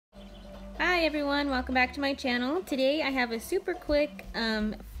Hi everyone, welcome back to my channel. Today I have a super quick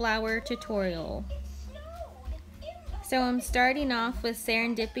flower tutorial. So I'm starting off with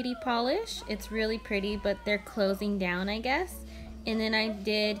Serendipity polish. It's really pretty, but they're closing down, I guess. And then I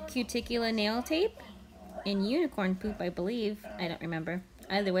did Cuticula nail tape and unicorn poop, I believe. I don't remember.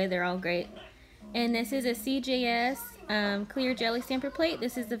 Either way, they're all great. And this is a CJS clear jelly stamper plate.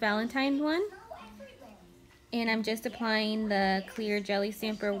 This is the Valentine's one. And I'm just applying the clear jelly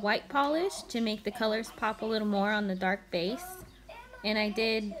stamper white polish to make the colors pop a little more on the dark base. And I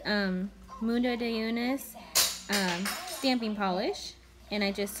did Mundo de Unis stamping polish, and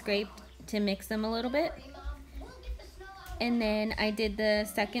I just scraped to mix them a little bit. And then I did the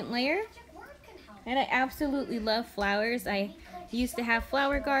second layer. And I absolutely love flowers. I used to have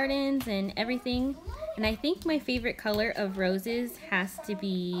flower gardens and everything. And I think my favorite color of roses has to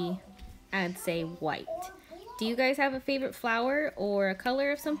be, I'd say, white. Do you guys have a favorite flower or a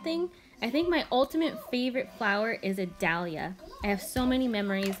color of something? I think my ultimate favorite flower is a dahlia. I have so many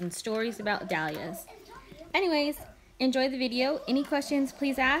memories and stories about dahlias. Anyways, enjoy the video. Any questions,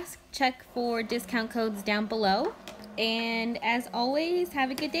 please ask. Check for discount codes down below. And as always, have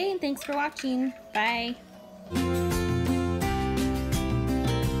a good day and thanks for watching. Bye.